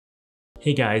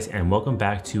Hey guys, and welcome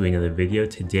back to another video.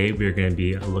 Today we're going to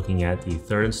be looking at the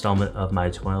third installment of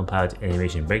my 21 Pilots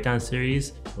animation breakdown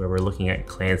series, where we're looking at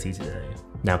Clancy today.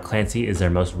 Now, Clancy is their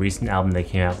most recent album that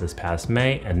came out this past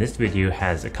May, and this video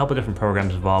has a couple different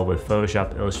programs involved with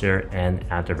Photoshop, Illustrator, and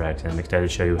After Effects, and I'm excited to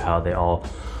show you how they all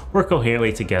work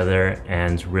coherently together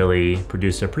and really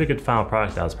produce a pretty good final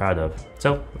product that I was proud of.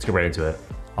 So let's get right into it.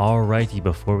 Alrighty,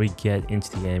 before we get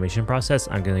into the animation process,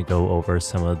 I'm going to go over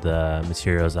some of the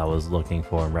materials I was looking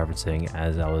for and referencing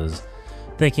as I was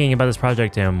thinking about this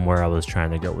project and where I was trying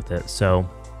to go with it. So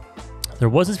there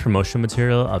was this promotional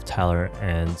material of Tyler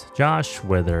and Josh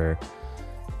where they're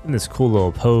in this cool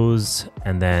little pose,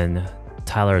 and then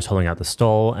Tyler is holding out the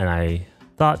stole, and I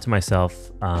thought to myself,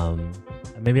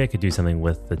 maybe I could do something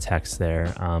with the text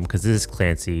there, because this is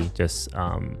Clancy, just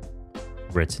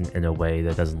written in a way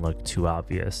that doesn't look too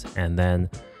obvious. And then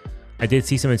I did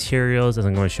see some materials, as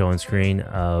I'm going to show on screen,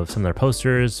 of some of their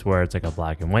posters where it's like a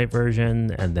black and white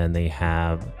version, and then they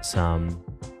have some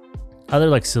other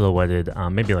like silhouetted,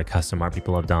 maybe like custom art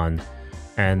people have done.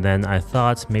 And then I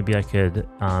thought maybe I could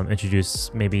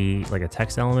introduce maybe like a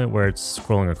text element where it's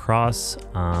scrolling across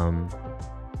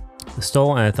the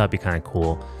stole, and I thought it'd be kind of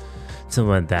cool to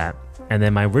implement that. And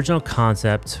then my original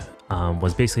concept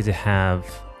was basically to have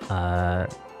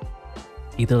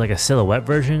either like a silhouette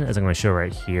version, as I'm going to show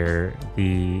right here,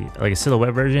 like a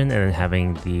silhouette version, and then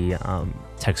having the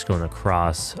text going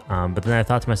across. But then I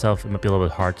thought to myself, it might be a little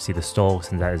bit hard to see the stole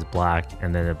since that is black,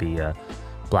 and then it'd be a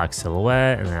black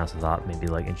silhouette. And then I also thought maybe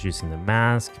like introducing the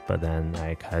mask, but then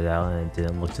I cut it out and it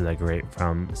didn't look too that great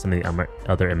from some of the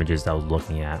other images that I was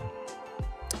looking at.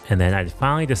 And then I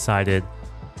finally decided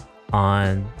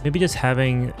on maybe just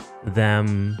having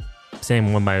them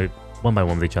saying one by one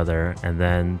with each other. And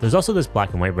then there's also this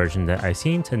black and white version that I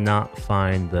seem to not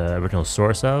find the original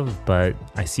source of, but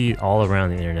I see it all around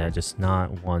the internet, just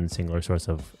not one singular source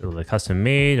of it was like custom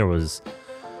made or was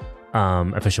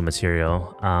official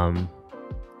material.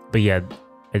 But yeah,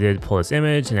 I did pull this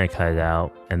image and I cut it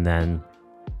out, and then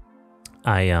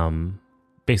I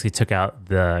basically took out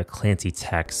the Clancy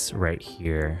text right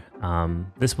here.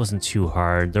 This wasn't too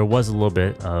hard. There was a little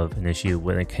bit of an issue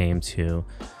when it came to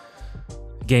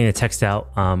getting the text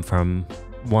out from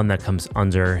one that comes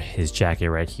under his jacket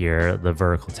right here, the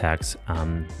vertical text.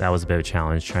 That was a bit of a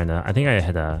challenge trying to, I think I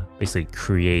had to basically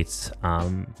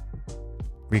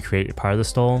recreate a part of the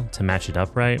stole to match it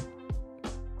up right.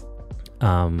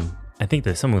 I think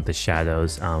that some of the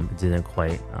shadows didn't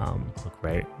quite look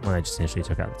right when I just initially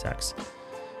took out the text.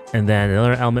 And then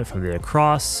another element from the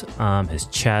across, his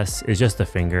chest, is just the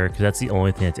finger, because that's the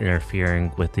only thing that's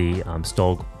interfering with the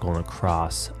stole going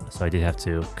across. So I did have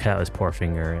to cut out his poor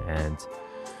finger and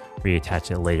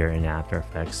reattach it later in After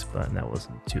Effects, but that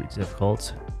wasn't too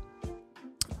difficult.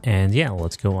 And yeah,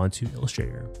 let's go on to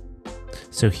Illustrator.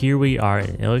 So here we are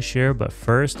in Illustrator, but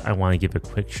first I want to give a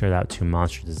quick shout out to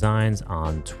Monster Designs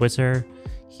on Twitter.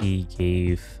 He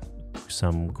gave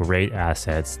some great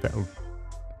assets that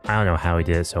I don't know how he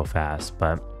did it so fast,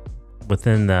 but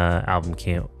within the album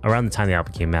around the time the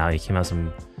album came out, he came out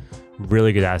some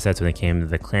really good assets when it came to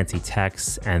the Clancy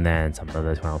text, and then some of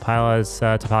the 21 Pilots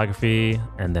topography,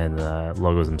 and then the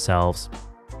logos themselves,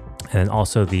 and then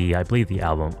also I believe the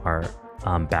album art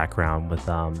background with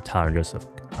Tyler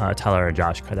and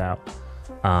Josh cut out.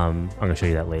 I'm gonna show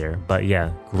you that later, but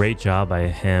yeah, great job by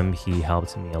him. He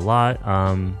helped me a lot.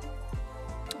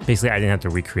 Basically, I didn't have to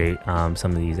recreate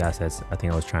some of these assets. I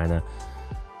think I was trying to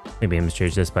maybe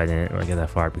demonstrate this, but I didn't really get that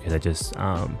far because I just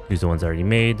used the ones already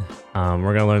made. We're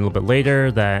going to learn a little bit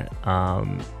later that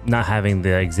not having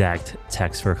the exact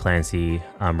text for Clancy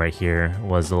right here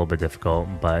was a little bit difficult,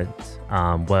 but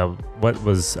what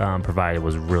was provided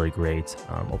was really great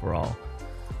overall.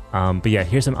 But yeah,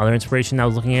 here's some other inspiration I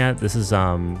was looking at. This is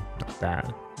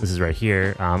This is right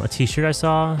here. A t-shirt I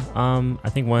saw, I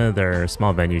think one of their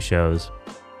small venue shows,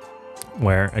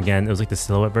 where again it was like the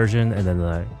silhouette version and then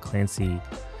the Clancy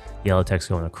yellow text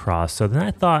going across. So then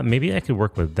I thought maybe I could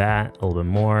work with that a little bit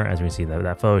more, as we see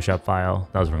that Photoshop file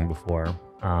that was working before.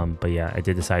 But yeah, I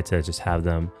did decide to just have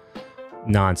them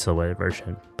non-silhouetted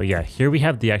version. But yeah, here we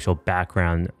have the actual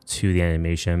background to the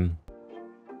animation.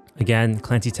 Again,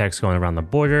 Clancy text going around the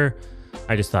border.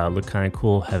 I just thought it looked kind of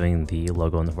cool having the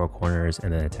logo in the four corners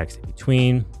and then a text in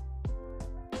between.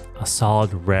 A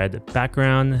solid red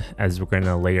background, as we're going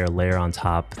to layer on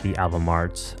top the album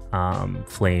art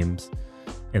flames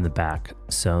in the back.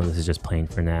 So this is just plain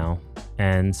for now.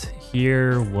 And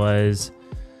here was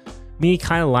me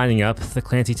kind of lining up the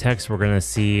Clancy text. We're going to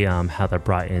see how they're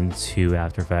brought into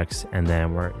After Effects, and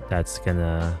then that's going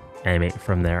to animate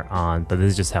from there on, but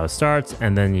this is just how it starts.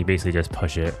 And then you basically just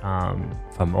push it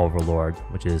from Overlord,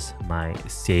 which is my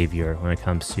savior when it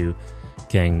comes to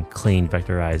getting clean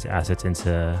vectorized assets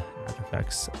into After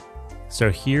Effects. So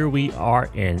here we are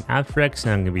in After Effects,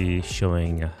 and I'm going to be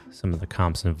showing some of the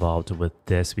comps involved with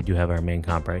this. We do have our main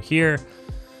comp right here.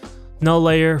 Null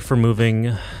layer for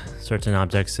moving certain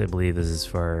objects. I believe this is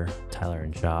for Tyler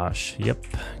and Josh. Yep,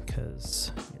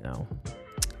 because, you know,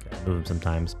 gotta move them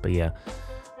sometimes. But yeah,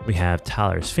 we have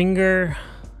Tyler's finger,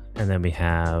 and then we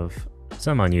have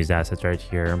some unused assets right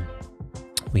here.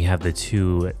 We have the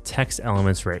two text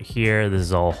elements right here. This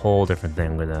is a whole different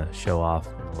thing I'm going to show off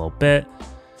in a little bit.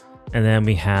 And then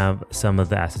we have some of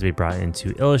the assets we brought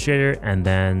into Illustrator, and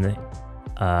then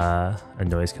a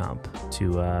noise comp to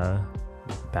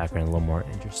make the background a little more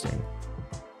interesting.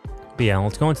 But yeah,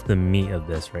 let's go into the meat of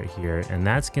this right here, and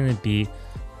that's going to be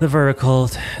the vertical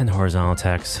and horizontal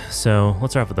text. So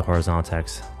let's start off with the horizontal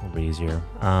text, a little bit easier.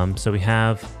 So we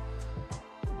have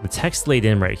the text laid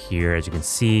in right here. As you can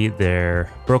see, they're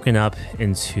broken up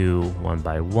into one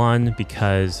by one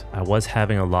because I was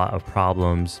having a lot of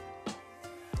problems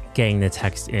getting the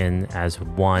text in as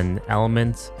one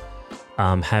element,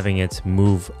 having it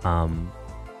move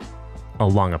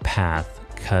along a path,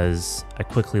 because I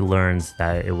quickly learned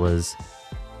that it was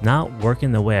not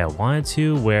working the way I wanted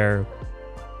to, where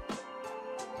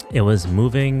it was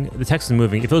moving, the text was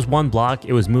moving. If it was one block,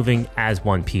 it was moving as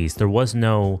one piece. There was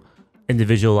no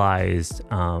individualized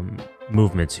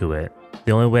movement to it.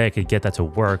 The only way I could get that to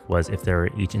work was if there were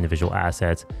each individual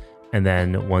asset. And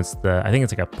then once I think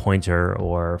it's like a pointer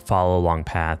or follow along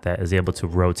path that is able to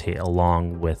rotate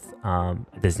along with a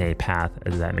designated path,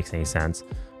 if that makes any sense.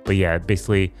 But yeah,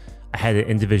 basically I had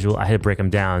to break them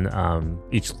down,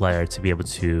 each layer, to be able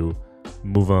to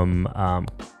move them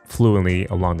fluently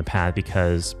along the path,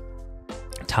 because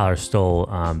Tyler stole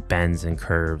bends and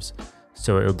curves.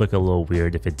 So it would look a little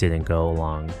weird if it didn't go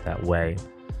along that way.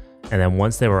 And then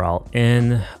once they were all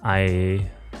in, I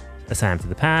assign them to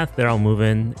the path, they're all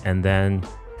moving, and then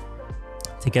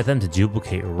to get them to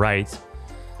duplicate right,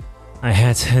 I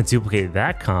had to duplicate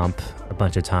that comp a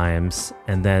bunch of times,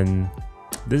 and then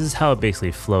this is how it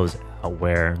basically flows out,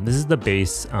 where this is the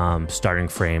base starting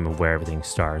frame of where everything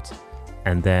starts,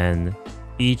 and then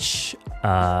each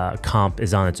comp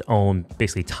is on its own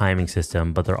basically timing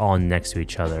system, but they're all next to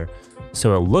each other.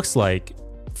 So it looks like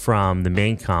from the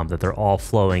main comp that they're all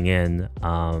flowing in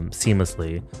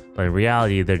seamlessly, but in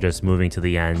reality they're just moving to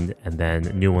the end, and then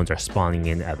new ones are spawning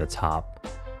in at the top.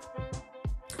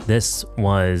 This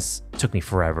took me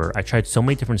forever. I tried so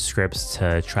many different scripts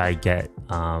to try to get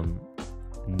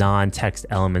non-text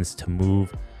elements to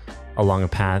move along a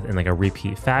path in like a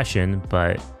repeat fashion,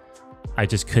 but I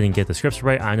just couldn't get the scripts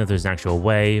right. I know there's an actual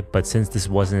way, but since this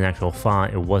wasn't an actual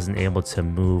font, it wasn't able to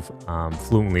move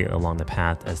fluently along the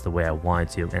path as the way I wanted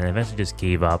to. And I eventually just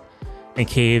gave up and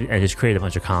caved and just created a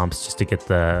bunch of comps just to get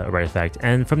the right effect.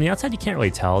 And from the outside, you can't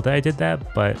really tell that I did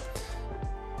that, but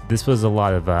this was a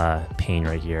lot of pain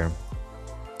right here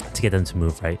to get them to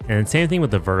move right. And same thing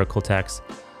with the vertical text,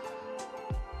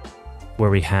 where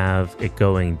we have it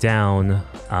going down.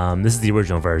 This is the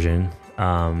original version.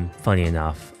 Funny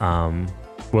enough,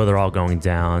 where they're all going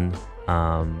down,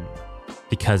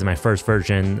 because in my first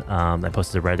version I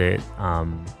posted to Reddit,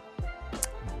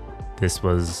 this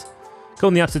was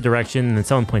going the opposite direction, and then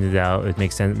someone pointed out it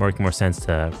makes more sense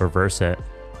to reverse it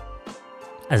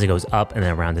as it goes up and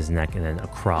then around his neck and then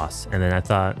across. And then I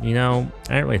thought, you know,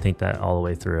 I didn't really think that all the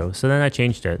way through, so then I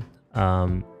changed it,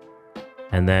 and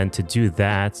then to do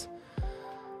that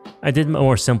I did a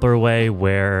more simpler way,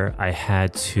 where I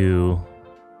had to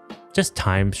just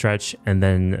time stretch and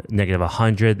then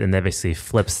 -100, and that basically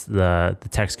flips the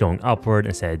text going upward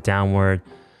instead of downward.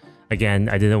 Again,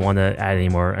 I didn't want to add any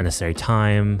more unnecessary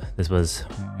time. This was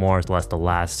more or less the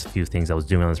last few things I was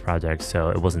doing on this project, so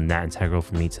it wasn't that integral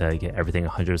for me to get everything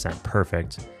 100%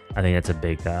 perfect. I think that's a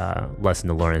big lesson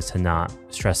to learn, is to not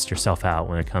stress yourself out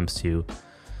when it comes to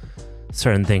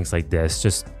certain things like this.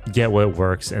 Just get what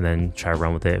works and then try to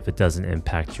run with it if it doesn't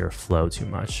impact your flow too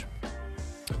much.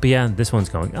 But yeah, this one's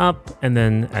going up, and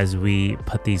then as we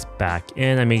put these back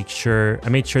in, I made sure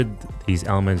these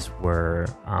elements were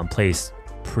placed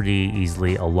pretty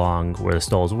easily along where the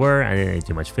stoles were. I didn't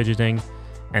do much fidgeting,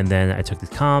 and then I took these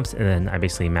comps and then I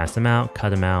basically masked them out, cut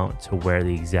them out to where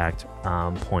the exact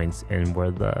points and where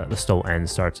the stole end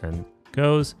starts and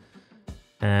goes.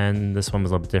 And this one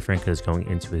was a little bit different because it's going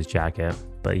into his jacket.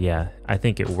 But yeah, I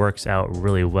think it works out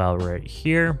really well right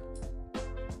here,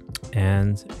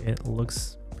 and it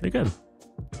looks pretty good.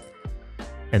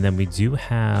 And then we do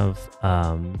have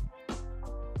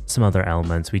some other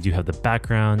elements. We do have the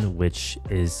background, which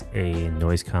is a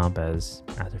noise comp, as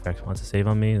After Effects wants to save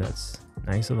on me. That's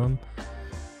nice of them.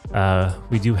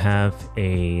 We do have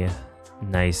a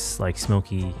nice, like,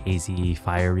 smoky, hazy,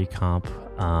 fiery comp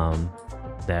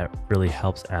that really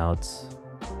helps out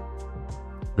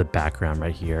the background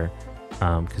right here,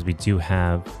 because we do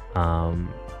have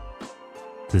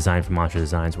design from Monster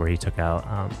Designs where he took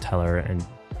out Teller and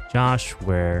Josh,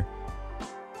 where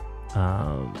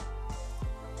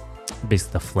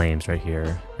basically the flames right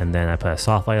here, and then I put a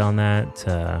soft light on that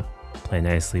to play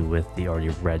nicely with the already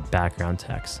red background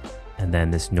text. And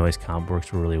then this noise comp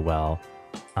works really well,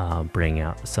 bringing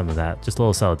out some of that, just a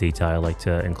little subtle detail I like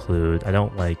to include. I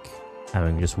don't like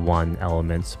having just one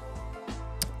element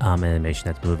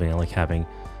animation that's moving. I like having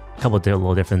a couple of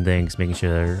little different things, making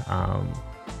sure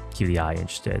keep the eye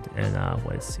interested in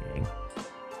what it's seeing.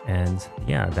 And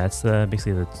yeah, that's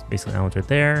basically the basic element right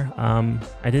there.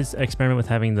 I did experiment with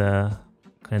having the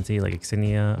Clancy like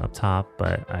insignia up top,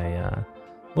 but a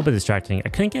little bit distracting. I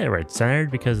couldn't get it right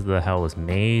centered because of how it was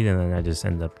made, and then I just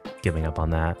ended up giving up on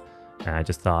that. And I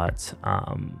just thought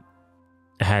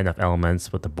it had enough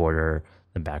elements with the border,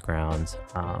 the background,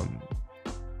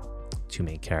 two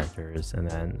main characters, and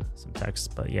then some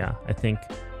text. But yeah, I think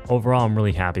overall I'm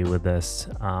really happy with this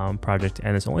project,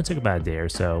 and it's only took about a day or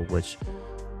so, which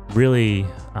really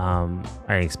I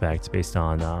didn't expect based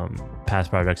on past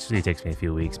projects. Usually takes me a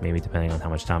few weeks, maybe, depending on how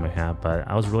much time I have, but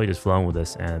I was really just flowing with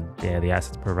this, and yeah, the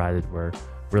assets provided were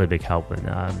really big help in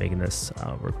making this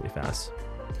work really fast.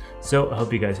 So I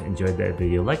hope you guys enjoyed that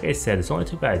video. Like I said, it's only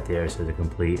took about a day or so to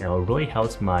complete, and what really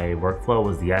helps my workflow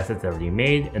was the assets I already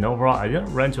made, and overall I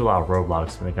didn't run into a lot of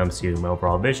roadblocks when it comes to my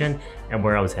overall vision and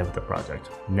where I was headed with the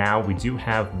project. Now we do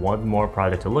have one more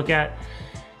project to look at,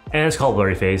 and it's called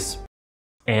Blurry Face.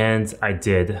 And I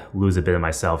did lose a bit of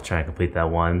myself trying to complete that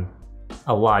one.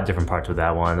 A lot of different parts with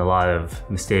that one, a lot of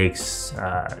mistakes,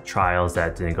 trials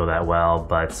that didn't go that well,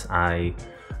 but I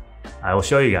will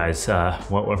show you guys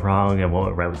what went wrong and what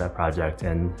went right with that project,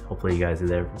 and hopefully you guys are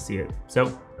there to see it. So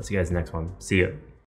I'll see you guys in the next one. See ya.